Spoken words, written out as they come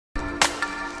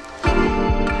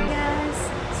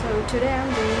today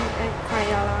I'm doing a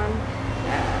Kryolan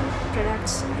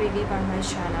products review on my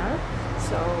channel.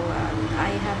 So I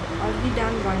have already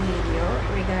done one video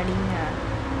regarding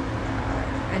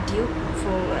a dupe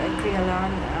for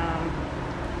Kryolan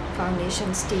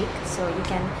foundation stick, so you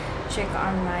can check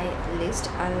on my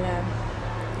list. I'll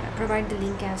provide the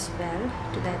link as well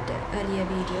to that earlier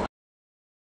video.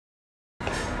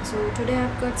 So today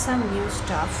I've got some new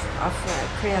stuff of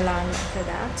Kryolan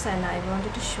products, and I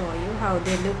wanted to show you how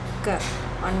they look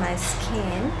on my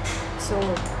skin. So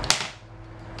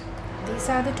these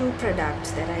are the two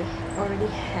products that I already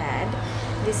had.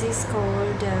 This is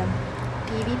called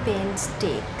TV paint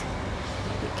stick.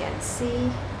 You can see.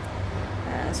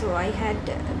 So I had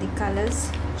the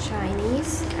colors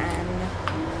Chinese, and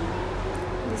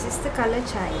this is the color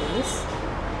Chinese.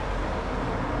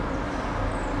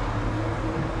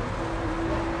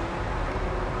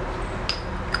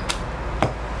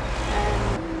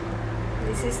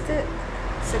 This is the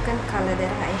second color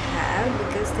that I have,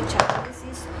 because the Chinese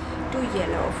is too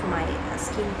yellow for my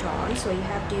skin tone, so you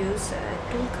have to use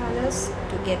two colors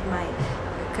to get my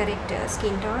correct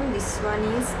skin tone. This one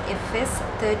is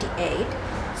FS38.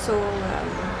 So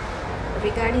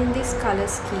regarding this color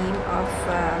scheme of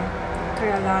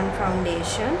Kryolan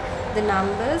foundation, the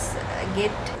numbers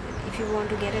get, if you want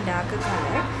to get a darker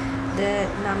color, the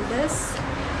numbers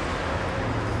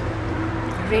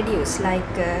reduce.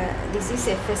 Like this is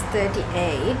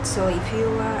FS38, so if you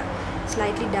are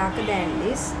slightly darker than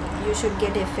this, you should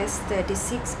get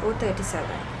FS36 or 37.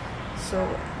 So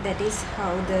that is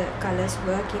how the colors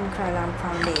work in Kryolan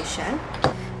foundation.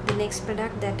 The next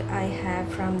product that I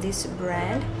have from this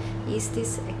brand is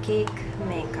this cake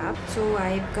makeup. So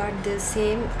I've got the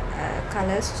same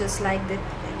colors just like the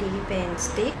TV paint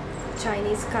stick,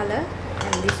 Chinese color,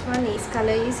 and this one is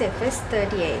color is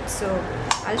FS38. So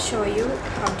I'll show you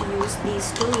how to use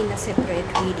these two in a separate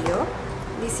video.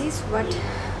 This is what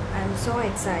I'm so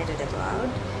excited about.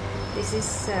 This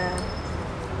is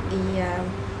the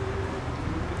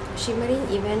shimmering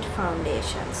event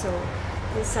foundation. So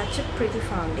it's such a pretty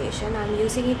foundation. I'm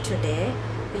using it today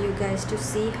for you guys to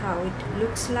see how it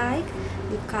looks like.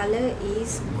 The color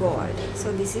is gold.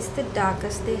 So this is the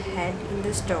darkest they had in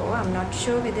the store. I'm not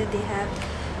sure whether they have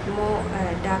more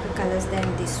darker colors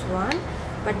than this one,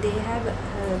 but they have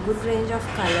a good range of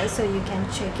colors, so you can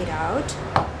check it out.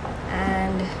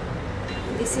 And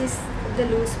this is the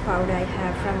loose powder I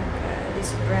have from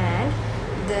this brand.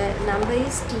 The number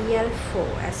is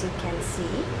TL4, as you can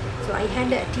see. So I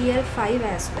had a TL5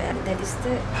 as well. That is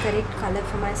the correct color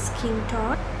for my skin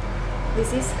tone.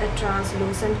 This is a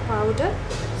translucent powder,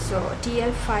 so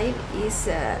TL5 is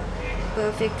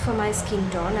perfect for my skin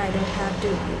tone. I don't have to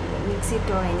mix it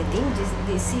or anything.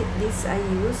 This I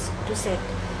use to set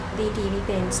the TV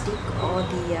paint stick or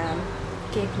the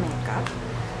cake makeup.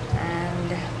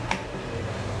 And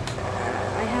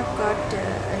I have got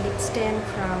a lip stain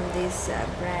from this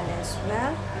brand as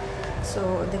well.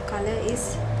 So the color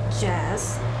is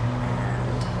Jazz,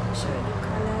 and I'll show you the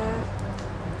color.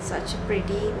 Such a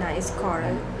pretty nice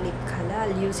coral lip color.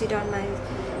 I'll use it on my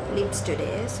lips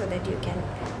today so that you can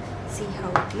see how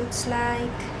it looks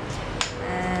like.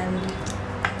 And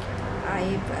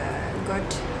I've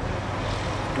got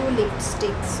two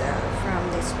lipsticks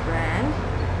from this brand.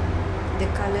 The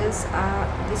colors are,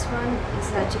 this one is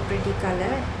such a pretty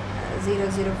color,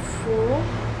 004,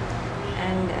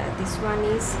 and this one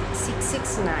is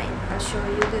 669. I'll show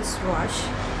you the swatch.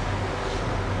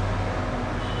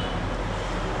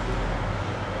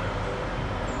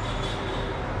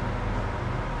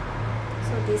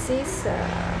 So this is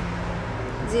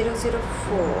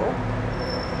 004.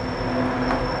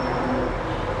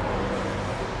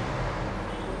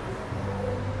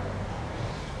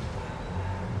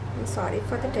 I'm sorry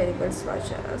for the terrible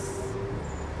swatches.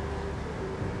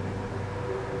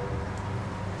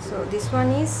 So this one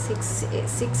is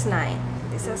 669.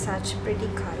 These are such pretty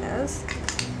colors.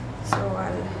 So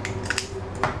I'll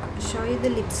show you the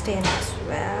lip stain as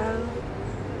well.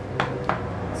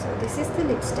 So this is the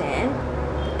lip stain.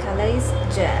 The color is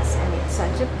Jazz, and it's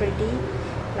such a pretty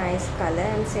nice color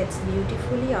and sets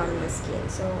beautifully on the skin.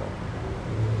 So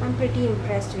I'm pretty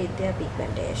impressed with their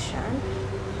pigmentation.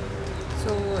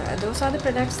 So those are the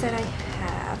products that I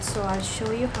have. So I'll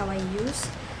show you how I use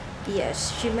the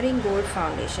shimmering gold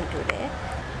foundation today.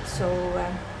 So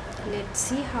let's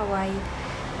see how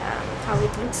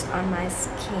it looks on my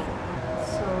skin.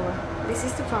 So this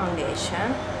is the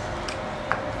foundation.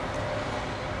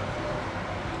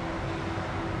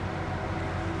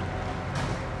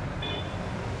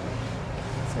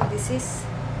 So this is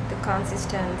the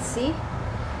consistency.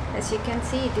 As you can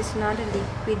see, it is not a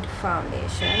liquid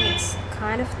foundation, it's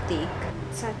kind of thick.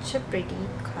 such a pretty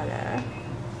color.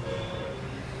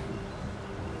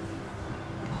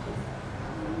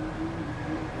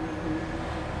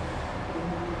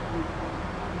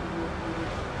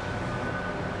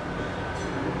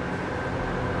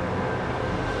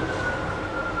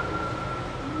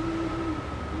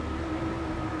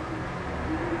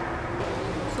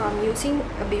 So I'm using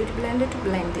a beauty blender to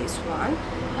blend this one.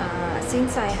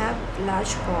 Since I have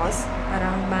large pores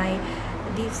around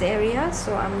these areas,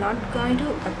 so I'm not going to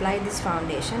apply this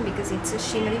foundation because it's a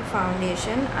shimmering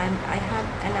foundation. I have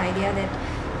an idea that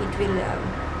it will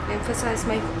emphasize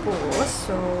my pores,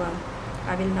 so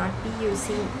I will not be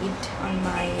using it on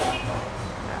my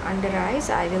under eyes.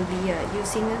 I will be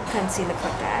using a concealer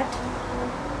for that.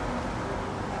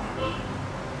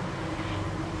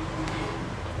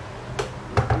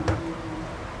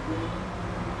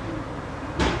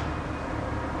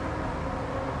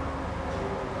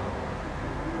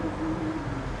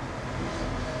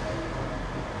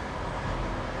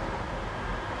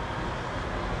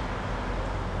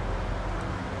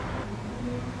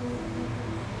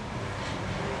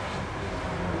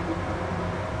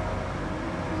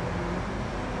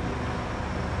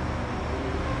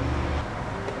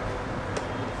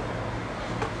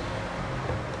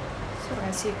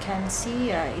 As you can see,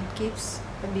 it gives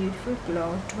a beautiful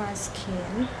glow to my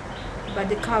skin, but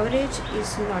the coverage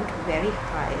is not very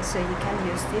high, so you can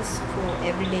use this for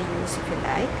everyday use if you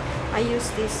like. I use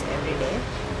this every day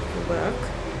to work.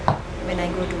 When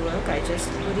I go to work, I just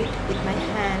put it with my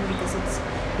hand because it's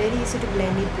very easy to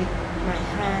blend it with my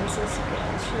hands, as you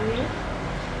can show you.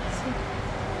 See?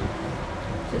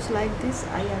 Just like this,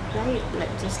 I apply it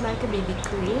just like a BB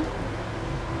cream,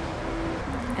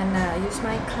 and use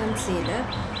my concealer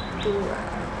to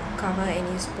cover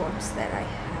any spots that I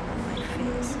have on my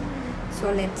face.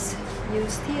 So let's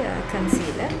use the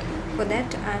concealer. For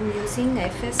that I'm using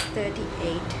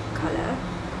FS38 color.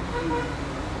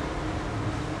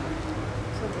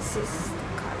 So this is the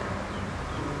color.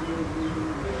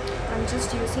 I'm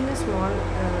just using a small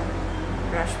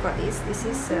brush for this. This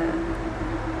is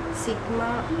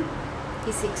Sigma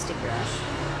E60 brush.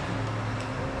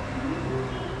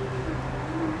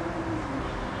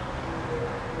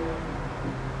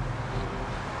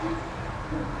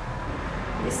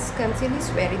 This concealer is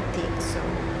very thick, so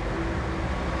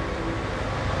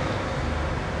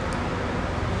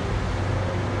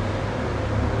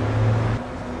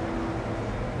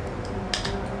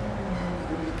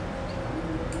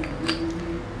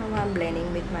now I'm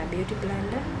blending with my beauty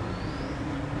blender.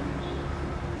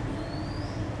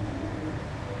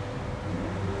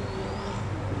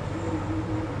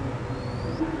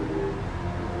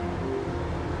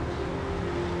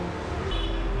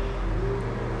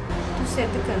 To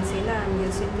set the concealer, I'm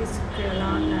using this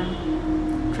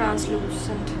Kryolan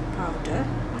translucent powder.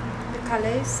 The color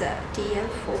is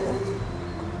TL4.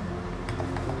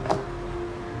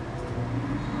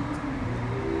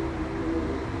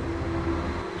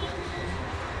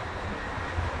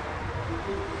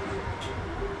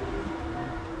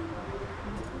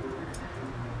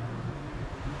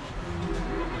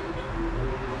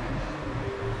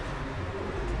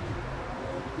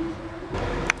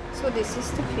 So this is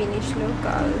the finished look.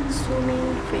 I'll zoom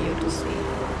in for you to see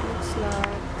how it looks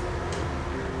like.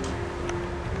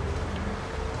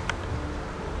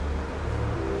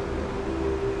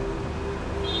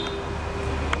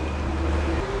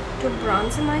 To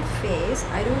bronzer my face,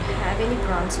 I don't have any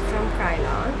bronzer from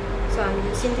Kryolan, so I'm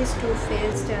using this Too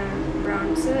Faced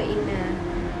bronzer in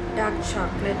dark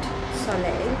chocolate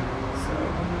soleil. So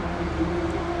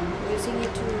using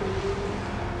it to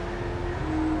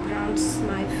bronze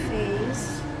my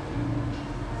face.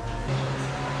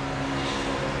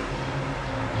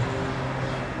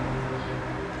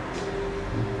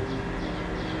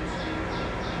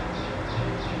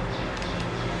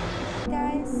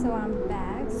 Guys, so I'm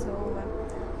back. So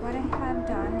what I have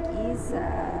done is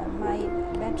my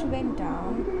battery went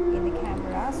down in the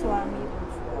camera, so I'm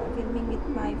filming with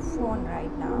my phone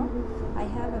right now. I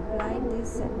have applied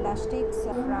this blush sticks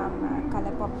from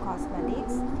Colourpop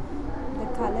Cosmetics. The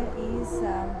color is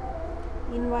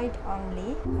in white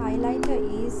only. Highlighter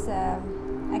is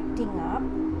acting up.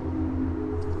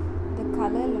 The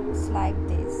color looks like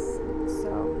this.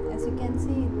 So as you can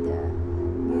see, it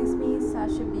gives me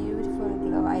such a beautiful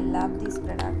glow. I love these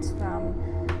products from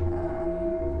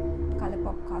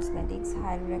Colourpop Cosmetics.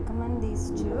 I recommend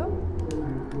these too.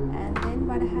 And then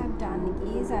what I have done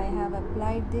is I have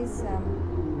applied this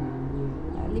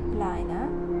lip liner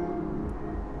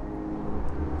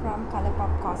from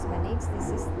Colourpop Cosmetics. This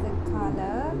is the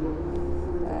color.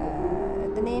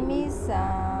 The name is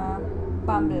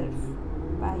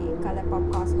by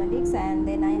Colourpop Cosmetics, and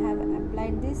then I have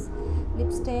applied this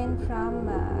lip stain from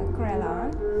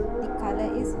Kryolan. The color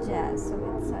is Jazz, so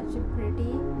it's such a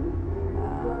pretty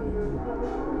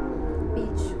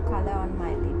peach color on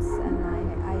my lips, and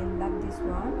I love this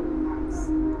one.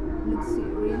 It looks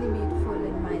really beautiful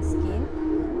in my skin.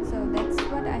 So that's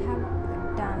what I have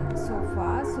done so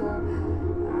far. So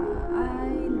I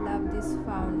love this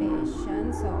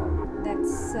foundation. So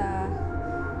that's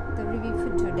the review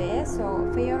for today. So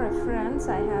for your reference,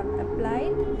 I have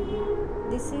applied,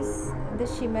 this is the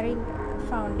shimmering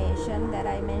foundation that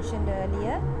I mentioned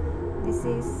earlier. This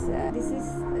is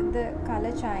the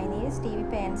color Chinese TV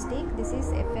Paint Stick. This is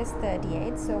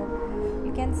FS38. So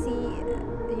you can see,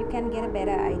 you can get a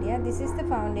better idea. This is the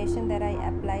foundation that I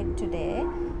applied today.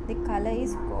 The color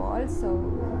is gold, so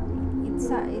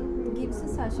it gives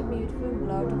such a beautiful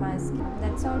glow to my skin.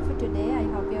 That's all for today. I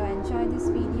hope you enjoyed this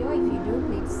video. If you do,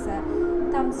 please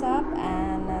thumbs up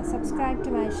and subscribe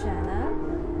to my channel.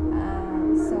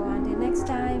 So until next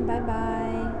time, bye bye.